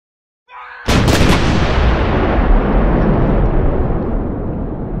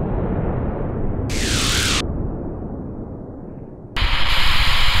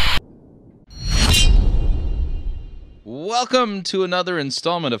welcome to another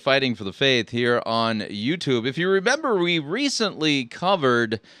installment of Fighting for the Faith here on YouTube. If you remember, we recently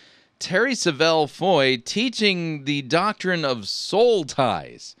covered Terry Savelle Foy teaching the doctrine of soul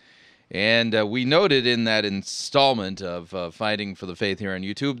ties. And we noted in that installment of Fighting for the Faith here on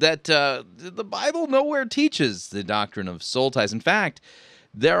YouTube that the Bible nowhere teaches the doctrine of soul ties. In fact,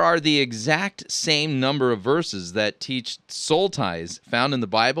 there are the exact same number of verses that teach soul ties found in the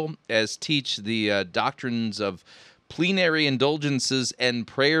Bible as teach the doctrines of plenary indulgences and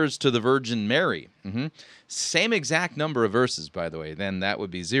prayers to the Virgin Mary. Same exact number of verses, by the way. Then that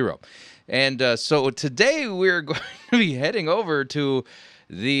would be 0. And so today we're going to be heading over to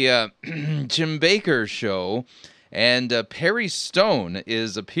the Jim Bakker show, and Perry Stone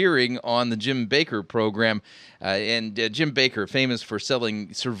is appearing on the Jim Bakker program, and Jim Bakker, famous for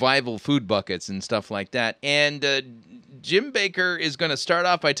selling survival food buckets and stuff like that, and Jim Bakker is going to start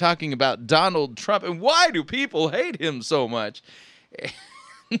off by talking about Donald Trump, and why do people hate him so much?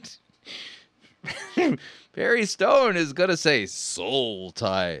 And Perry Stone is going to say soul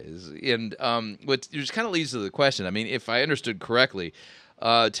ties, and which kind of leads to the question. I mean, if I understood correctly,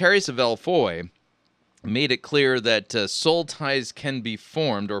 Terry Savelle Foy made it clear that soul ties can be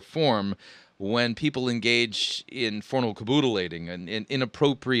formed or form when people engage in formal caboodling and in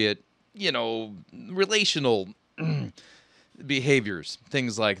inappropriate, relational behaviors,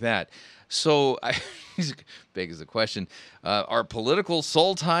 things like that. So I begs the question, are political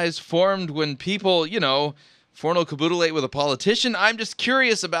soul ties formed when people, formal caboodlate with a politician? I'm just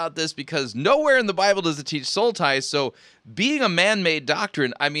curious about this because nowhere in the Bible does it teach soul ties. So being a man-made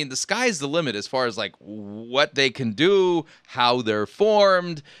doctrine, I mean, the sky's the limit as far as like what they can do, how they're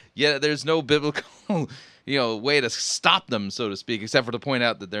formed. Yeah, there's no biblical, way to stop them, so to speak, except for to point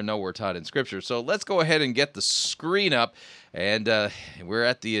out that they're nowhere taught in Scripture. So let's go ahead and get the screen up. And we're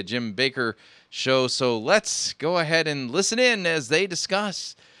at the Jim Bakker show, so let's go ahead and listen in as they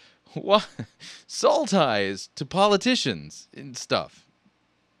discuss what soul ties to politicians and stuff.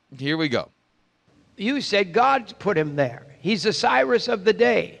 Here we go. You said God put him there. He's the Cyrus of the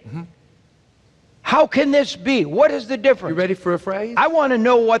day. How can this be? What is the difference? You ready for a phrase? I want to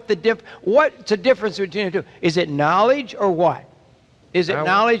know what's the difference between the two. Is it knowledge or what? Is it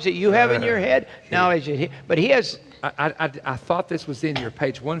knowledge that you have in your head? Knowledge that but he has... I thought this was in your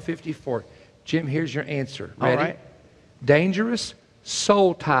page 154. Jim, here's your answer. Ready? All right. Dangerous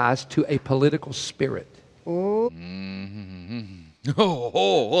soul ties to a political spirit. Oh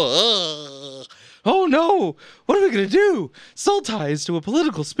no! What are we going to do? Soul ties to a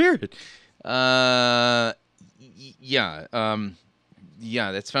political spirit. Yeah,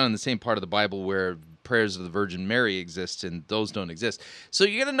 that's found in the same part of the Bible where prayers of the Virgin Mary exist, and those don't exist. So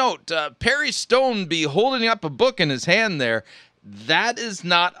you got to note, Perry Stone be holding up a book in his hand there. That is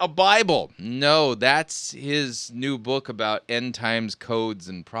not a Bible. No, that's his new book about end times codes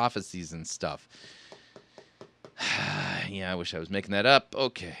and prophecies and stuff. Yeah, I wish I was making that up.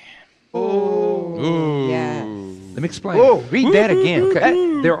 Okay. Oh, yes. Let me explain. Oh, read that again.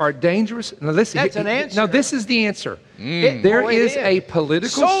 Okay. There are dangerous... Now listen. That's an answer. No, this is the answer. There is a political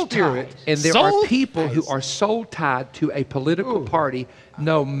soul spirit, ties. and there Soul are people ties. who are soul tied to a political party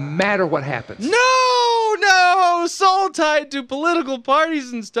no matter what happens. No, soul tied to political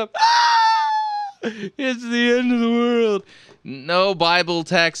parties and stuff. It's the end of the world. No Bible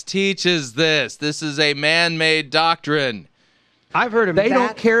text teaches this. This is a man-made doctrine. I've heard of They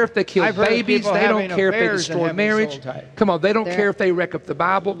don't care if they kill I've heard of babies. people They don't having care if they affairs and destroy having marriage. soul ties. Come on, they don't care if they wreck up the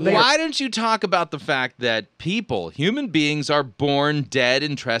Bible. Why don't you talk about the fact that people, human beings, are born dead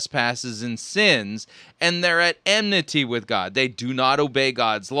in trespasses and sins, and they're at enmity with God? They do not obey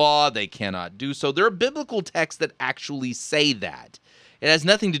God's law. They cannot do so. There are biblical texts that actually say that. It has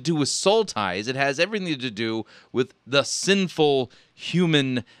nothing to do with soul ties. It has everything to do with the sinful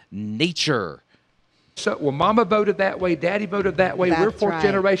human nature. So, well, Mama voted that way, Daddy voted that way. We're That's fourth right.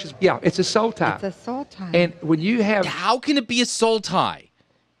 generations. Yeah, it's a soul tie. It's a soul tie. And when you have... How can it be a soul tie?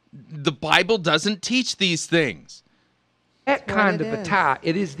 The Bible doesn't teach these things. That what kind it of a is. tie,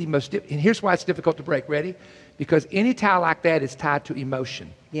 it is the most... And here's why it's difficult to break. Ready? Because any tie like that is tied to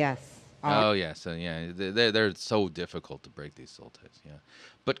emotion. Yes. Oh, yeah. So, yeah, they're so difficult to break, these soul ties. Yeah.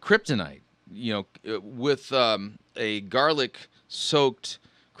 But kryptonite, with a garlic-soaked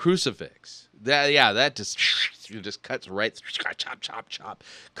crucifix, that just just cuts right through, chop,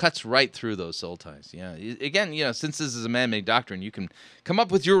 cuts right through those soul ties. Yeah. Again, since this is a man-made doctrine, you can come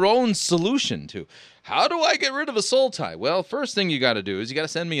up with your own solution to how do I get rid of a soul tie? Well, first thing you got to do is you got to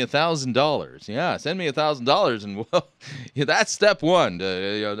send me $1,000. Yeah, send me $1,000, and that's step one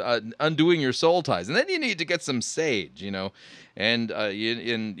to undoing your soul ties. And then you need to get some sage, and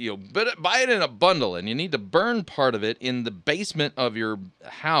but buy it in a bundle, and you need to burn part of it in the basement of your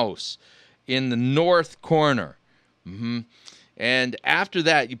house, in the north corner. And after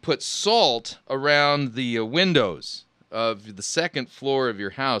that, you put salt around the windows of the second floor of your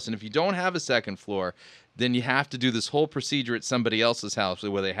house. And if you don't have a second floor, then you have to do this whole procedure at somebody else's house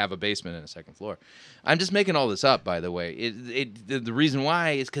where they have a basement and a second floor. I'm just making all this up, by the way. The reason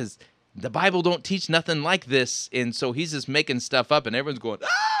why is because the Bible don't teach nothing like this, and so he's just making stuff up, and everyone's going,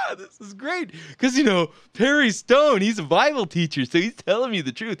 this is great. Because, Perry Stone, he's a Bible teacher, so he's telling me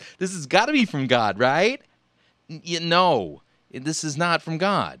the truth. This has got to be from God, right? No, this is not from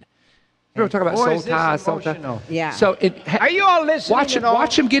God. We're talking about soul ties. Yeah. So are you all listening?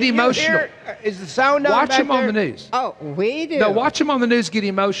 Watch him get emotional. Is the sound down Watch back him on there? the news. Oh, we do. No, watch him on the news get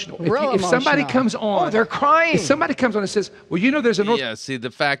emotional. If somebody comes on, they're crying. If somebody comes on and says, "Well, there's an yeah." See,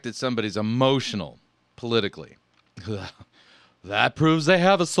 the fact that somebody's emotional politically, that proves they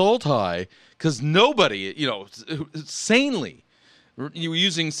have a soul tie. Because nobody, sanely,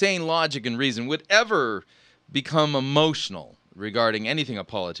 using sane logic and reason, would ever become emotional regarding anything a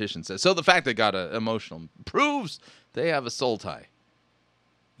politician says. So the fact they got emotional proves they have a soul tie.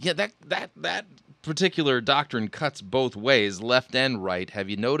 Yeah, that particular doctrine cuts both ways, left and right. Have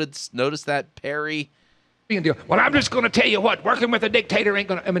you noticed that, Perry? Well, I'm just going to tell you what, working with a dictator ain't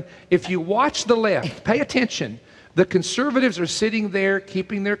going to... if you watch the left, pay attention. The conservatives are sitting there,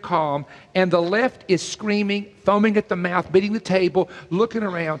 keeping their calm, and the left is screaming, foaming at the mouth, beating the table, looking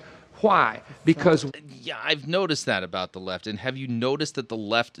around. Why? Because... Yeah, I've noticed that about the left. And have you noticed that the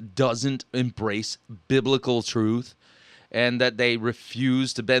left doesn't embrace biblical truth and that they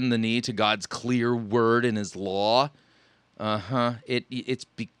refuse to bend the knee to God's clear word and his law? It's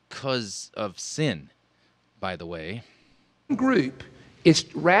because of sin, by the way. Group is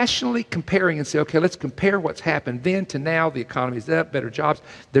rationally comparing and say, okay, let's compare what's happened then to now. The economy's up, better jobs.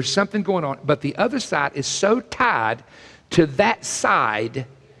 There's something going on. But the other side is so tied to that side.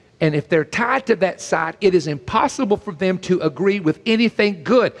 And if they're tied to that side, it is impossible for them to agree with anything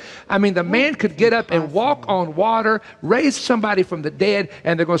good. The man could get up and walk on water, raise somebody from the dead,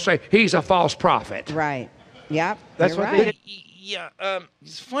 and they're going to say, he's a false prophet. Right. Yep. That's what they did. Yeah,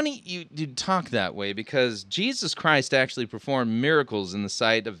 it's funny you talk that way because Jesus Christ actually performed miracles in the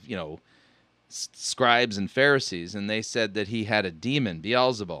sight of, scribes and Pharisees, and they said that he had a demon,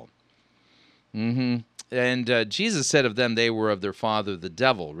 Beelzebul. And Jesus said of them they were of their father the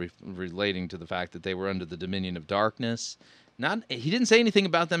devil, relating to the fact that they were under the dominion of darkness. He didn't say anything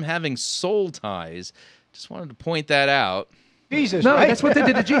about them having soul ties. Just wanted to point that out. Jesus, no, right? that's what they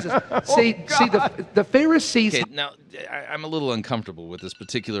did to Jesus. See, the Pharisees... Okay, now, I'm a little uncomfortable with this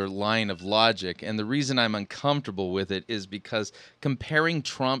particular line of logic, and the reason I'm uncomfortable with it is because comparing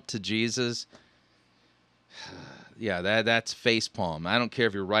Trump to Jesus... Yeah, that's facepalm. I don't care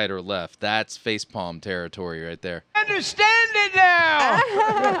if you're right or left. That's facepalm territory right there. Understand it now.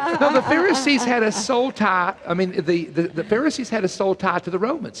 No, the Pharisees had a soul tie. The Pharisees had a soul tie to the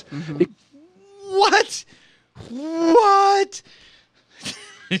Romans. What? What?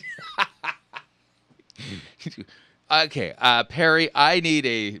 Okay, Perry, I need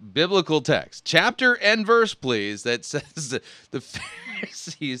a biblical text, chapter and verse, please, that says that the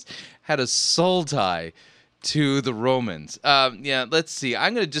Pharisees had a soul tie to the Romans. Let's see.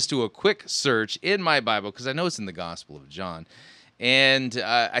 I'm going to just do a quick search in my Bible because I know it's in the Gospel of John. And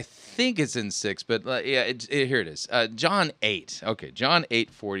I think it's in 6, but here it is. John 8. Okay, John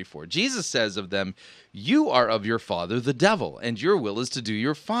 8:44. Jesus says of them, "You are of your father the devil, and your will is to do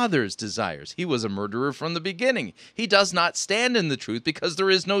your father's desires. He was a murderer from the beginning. He does not stand in the truth because there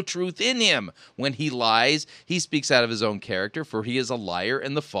is no truth in him. When he lies, he speaks out of his own character, for he is a liar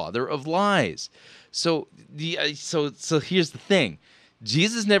and the father of lies." So here's the thing.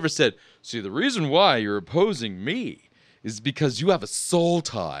 Jesus never said, "See, the reason why you're opposing me is because you have a soul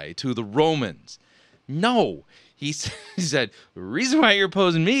tie to the Romans." No. He said, "The reason why you're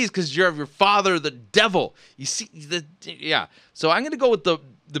opposing me is because you're of your father, the devil." You see, So I'm going to go with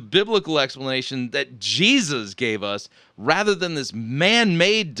the biblical explanation that Jesus gave us rather than this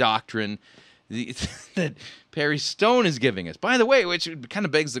man-made doctrine that Perry Stone is giving us. By the way, which kind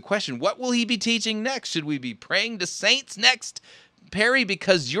of begs the question, what will he be teaching next? Should we be praying to saints next, Perry?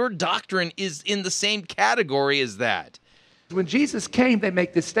 Because your doctrine is in the same category as that. When Jesus came, they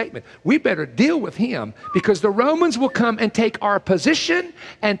make this statement. We better deal with him because the Romans will come and take our position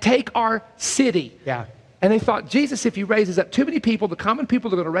and take our city. Yeah. And they thought, Jesus, if he raises up too many people, the common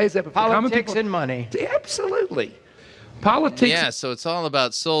people are going to raise up. If the common Politics people, and money. Absolutely. Politics. Yeah, so it's all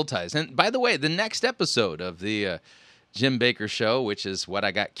about soul ties. And by the way, the next episode of the Jim Baker Show, which is what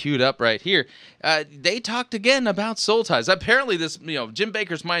I got queued up right here, they talked again about soul ties. Apparently, this, Jim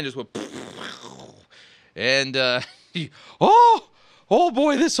Baker's mind just went, and oh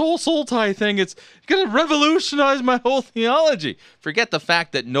boy, this whole soul tie thing, it's going to revolutionize my whole theology. Forget the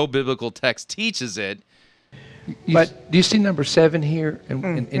fact that no biblical text teaches it. But do you see number 7 here?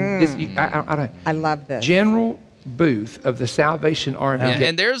 And this, I love this. General Booth of the Salvation Army. Yeah,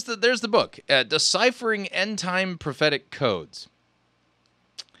 and there's the book, Deciphering End Time Prophetic Codes.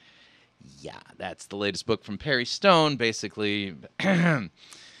 Yeah, that's the latest book from Perry Stone, basically. The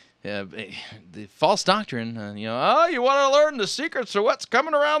false doctrine, you want to learn the secrets of what's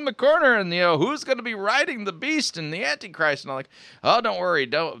coming around the corner, and who's going to be riding the beast and the Antichrist, and all like, oh, don't worry,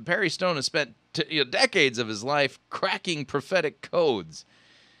 Perry Stone has spent decades of his life cracking prophetic codes.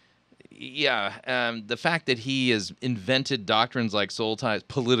 Yeah, the fact that he has invented doctrines like soul ties,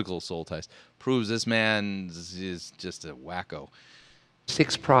 political soul ties, proves this man is just a wacko.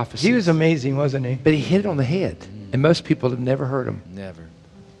 6 prophecies. He was amazing, wasn't he? But he hit it on the head, and most people have never heard him.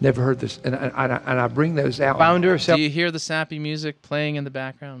 Never heard this, and I bring those out. Founder of Do you hear the sappy music playing in the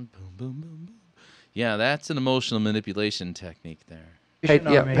background? Boom, boom, boom, boom. Yeah, that's an emotional manipulation technique there. Page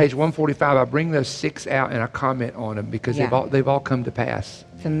 145. I bring those 6 out and I comment on them because they've all come to pass.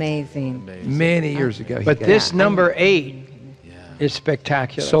 It's amazing. Many years ago. But this number 8 is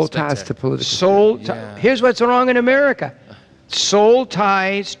spectacular. Soul ties to political. Here's what's wrong in America. Soul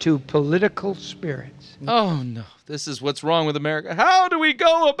ties to political spirits. Oh, no. This is what's wrong with America. How do we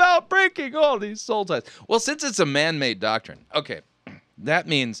go about breaking all these soul ties? Well, since it's a man-made doctrine, okay, that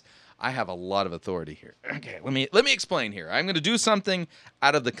means I have a lot of authority here. Okay, let me explain here. I'm going to do something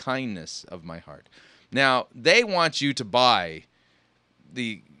out of the kindness of my heart. Now, they want you to buy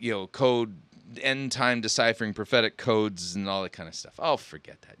the code, end time deciphering prophetic codes and all that kind of stuff. Oh,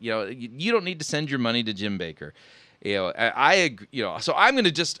 forget that. You don't need to send your money to Jim Baker. I agree, so I'm going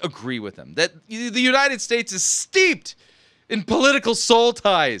to just agree with them that the United States is steeped in political soul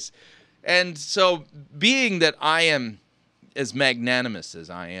ties. And so being that I am as magnanimous as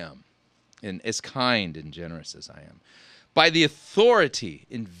I am, and as kind and generous as I am, by the authority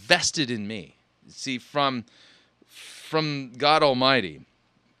invested in me, see, from God Almighty,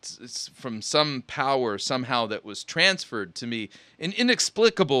 it's from some power somehow that was transferred to me in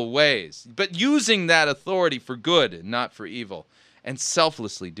inexplicable ways, but using that authority for good and not for evil, and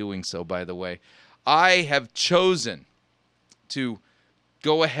selflessly doing so, by the way, I have chosen to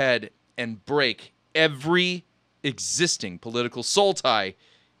go ahead and break every existing political soul tie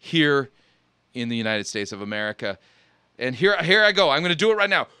here in the United States of America. And here I go. I'm going to do it right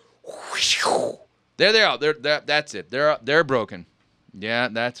now. There they are. That's it. They're broken. Yeah,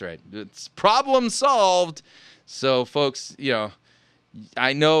 that's right. It's problem solved. So, folks,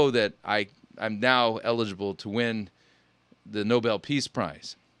 I know that I'm now eligible to win the Nobel Peace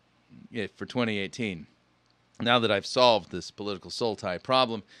Prize for 2018. Now that I've solved this political soul tie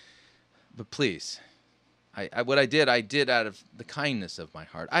problem. But please, what I did out of the kindness of my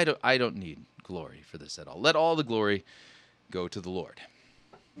heart. I don't need glory for this at all. Let all the glory go to the Lord.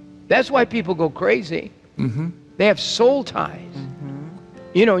 That's why people go crazy. Mm-hmm. They have soul ties.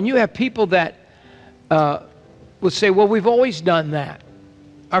 And you have people that will say, well, we've always done that.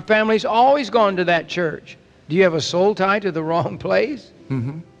 Our family's always gone to that church. Do you have a soul tie to the wrong place?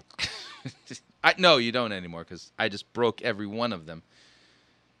 Mm-hmm. No, you don't anymore, because I just broke every one of them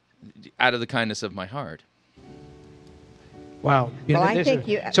out of the kindness of my heart. Wow. Well, I think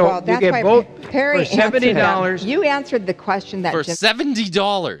you. So well, that's you get why both Perry for $70. You answered the question that For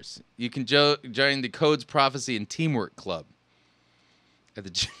 $70, you can join the Codes, Prophecy, and Teamwork Club at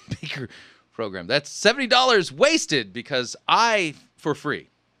the Jim Baker program. That's $70 wasted because I, for free,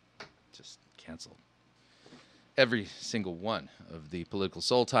 just canceled every single one of the political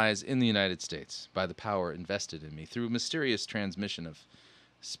soul ties in the United States by the power invested in me through mysterious transmission of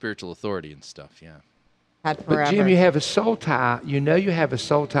spiritual authority and stuff. Yeah. But Jim, you have a soul tie. You have a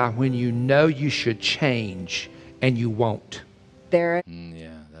soul tie when you know you should change and you won't. There.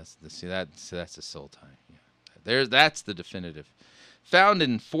 Yeah, that's a soul tie. Yeah, that's the definitive. Found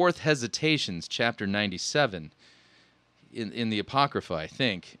in 4th Hesitations, chapter 97, in the Apocrypha, I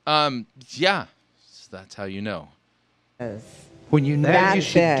think. Yeah, so that's how you know. When you know you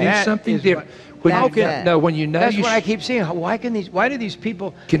should do something different. When you know that's what I keep saying. Why do these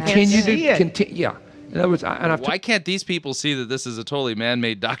people continue see it? In other words, Why can't these people see that this is a totally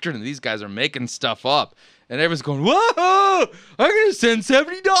man-made doctrine and these guys are making stuff up? And everyone's going, whoa, I'm going to send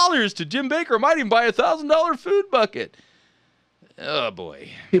 $70 to Jim Baker. I might even buy a $1,000 food bucket. Oh, boy.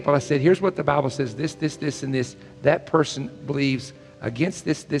 people, I said, here's what the Bible says, this, and this. That person believes against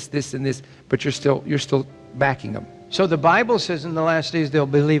this, and this, but you're still backing them. So the Bible says in the last days they'll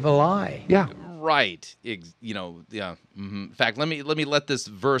believe a lie. Yeah. Right. Yeah. In fact, let me let this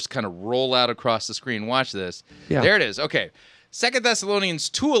verse kind of roll out across the screen. Watch this. Yeah. There it is. Okay. 2 Thessalonians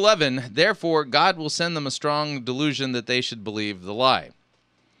 2:11, therefore God will send them a strong delusion that they should believe the lie.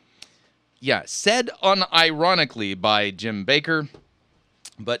 Yeah, said unironically by Jim Baker,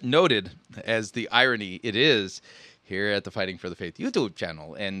 but noted as the irony it is here at the Fighting for the Faith YouTube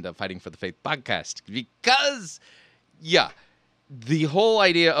channel and Fighting for the Faith podcast. Because, yeah, the whole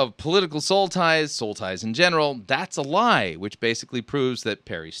idea of political soul ties in general, that's a lie, which basically proves that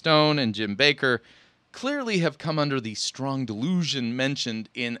Perry Stone and Jim Baker clearly have come under the strong delusion mentioned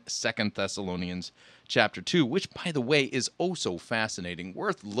in 2 Thessalonians chapter 2, which, by the way, is oh so fascinating,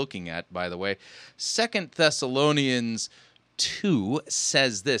 worth looking at, by the way. 2 Thessalonians 2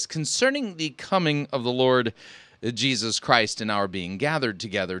 says this, concerning the coming of the Lord Jesus Christ and our being gathered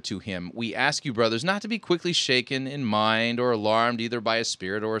together to him, we ask you, brothers, not to be quickly shaken in mind or alarmed either by a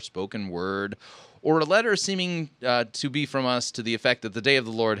spirit or a spoken word or a letter seeming to be from us to the effect that the day of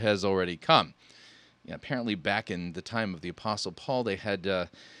the Lord has already come. Yeah, apparently back in the time of the Apostle Paul, they had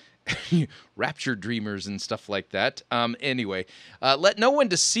rapture dreamers and stuff like that. Anyway, let no one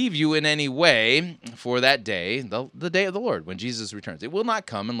deceive you in any way for that day, the day of the Lord, when Jesus returns. It will not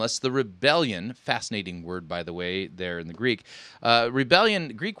come unless the rebellion, fascinating word, by the way, there in the Greek.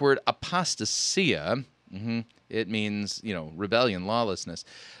 Rebellion, Greek word apostasia, it means, rebellion, lawlessness.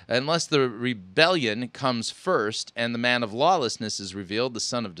 Unless the rebellion comes first and the man of lawlessness is revealed, the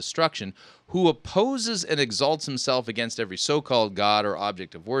son of destruction, who opposes and exalts himself against every so-called God or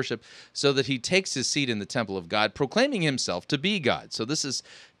object of worship, so that he takes his seat in the temple of God, proclaiming himself to be God. So this is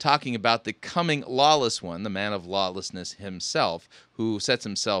talking about the coming lawless one, the man of lawlessness himself, who sets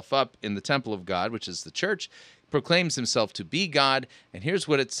himself up in the temple of God, which is the church, proclaims himself to be God, and here's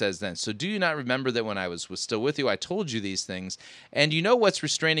what it says then. So do you not remember that when I was still with you, I told you these things, and you know what's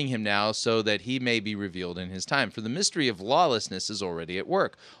restraining him now, so that he may be revealed in his time. For the mystery of lawlessness is already at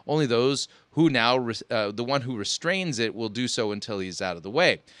work. Only those who now, the one who restrains it will do so until he is out of the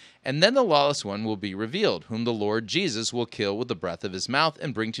way. And then the lawless one will be revealed, whom the Lord Jesus will kill with the breath of his mouth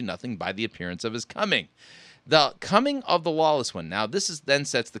and bring to nothing by the appearance of his coming. The coming of the lawless one. Now this then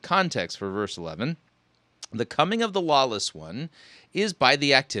sets the context for verse 11. The coming of the lawless one is by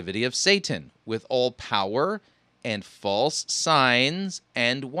the activity of Satan, with all power and false signs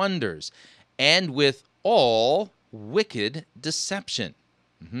and wonders, and with all wicked deception.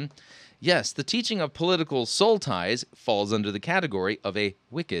 Yes, the teaching of political soul ties falls under the category of a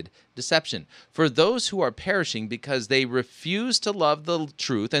wicked deception for those who are perishing because they refuse to love the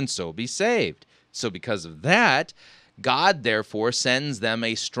truth and so be saved. So because of that, God, therefore, sends them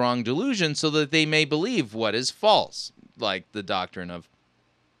a strong delusion so that they may believe what is false, like the doctrine of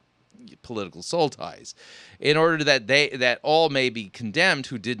political soul ties, in order that all may be condemned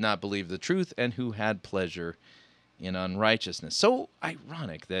who did not believe the truth and who had pleasure in unrighteousness. So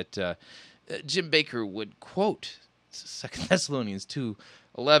ironic that Jim Baker would quote 2 Thessalonians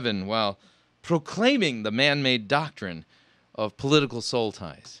 2:11 while proclaiming the man-made doctrine of political soul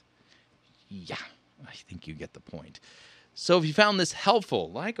ties. Yeah, I think you get the point. So if you found this helpful,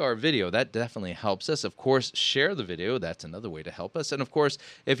 like our video, that definitely helps us. Of course, share the video. That's another way to help us. And of course,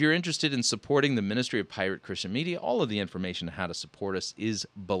 if you're interested in supporting the ministry of Pirate Christian Media, all of the information on how to support us is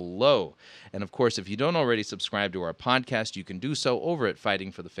below. And of course, if you don't already subscribe to our podcast, you can do so over at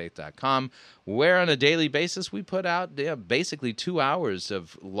fightingforthefaith.com, where on a daily basis we put out basically 2 hours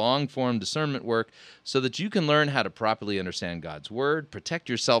of long-form discernment work so that you can learn how to properly understand God's Word, protect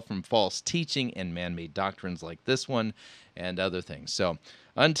yourself from false teaching and man-made doctrines like this one, and other things. So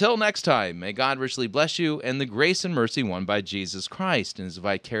until next time, may God richly bless you and the grace and mercy won by Jesus Christ in his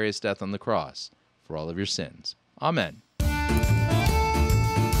vicarious death on the cross for all of your sins. Amen.